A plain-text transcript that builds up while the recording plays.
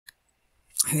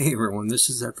Hey everyone, this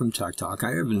is Ed from Tech Talk.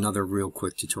 I have another real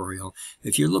quick tutorial.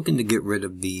 If you're looking to get rid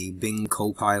of the Bing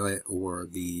Copilot or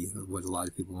what a lot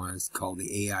of people want to call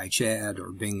the AI chat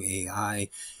or Bing AI,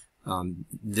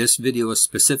 this video is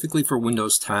specifically for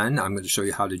Windows 10. I'm going to show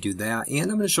you how to do that,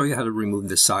 and I'm going to show you how to remove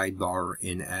the sidebar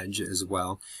in Edge as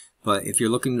well. But if you're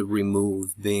looking to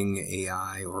remove Bing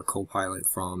AI or Copilot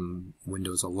from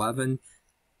Windows 11,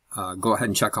 go ahead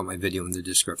and check out my video in the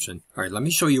description. Alright, let me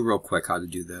show you real quick how to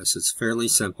do this. It's fairly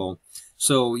simple.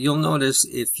 So you'll notice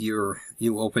if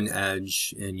you open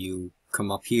Edge and you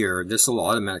come up here, this will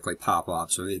automatically pop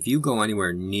up. So if you go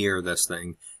anywhere near this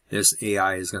thing, this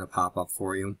AI is going to pop up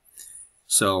for you.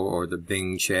 So, or the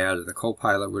Bing chat or the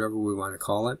Copilot, whatever we want to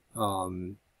call it.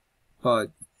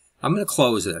 But I'm going to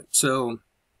close it. So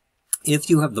if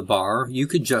you have the bar, you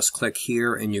could just click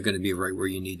here and you're going to be right where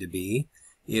you need to be.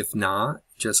 If not,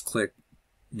 just click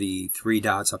the three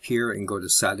dots up here and go to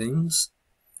Settings,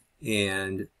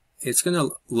 and it's going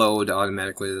to load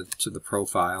automatically to the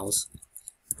profiles.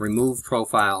 Remove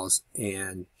profiles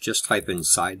and just type in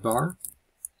sidebar,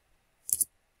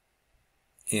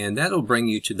 and that'll bring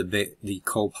you to the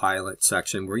Copilot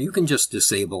section where you can just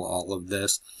disable all of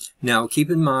this. Now keep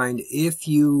in mind, if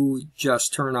you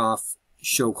just turn off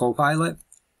Show Copilot,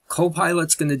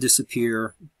 Copilot's going to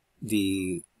disappear,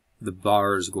 the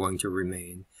bar is going to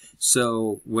remain.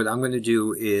 So what I'm going to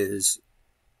do is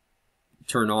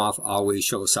turn off Always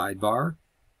Show Sidebar.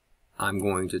 I'm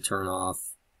going to turn off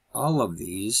all of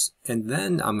these, and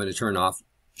then I'm going to turn off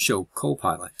Show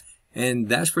Copilot. And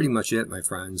that's pretty much it, my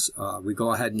friends. We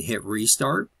go ahead and hit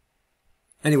restart.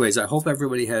 Anyways, I hope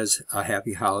everybody has a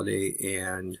happy holiday,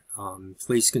 and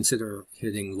please consider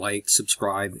hitting like,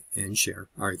 subscribe, and share.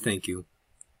 All right, thank you.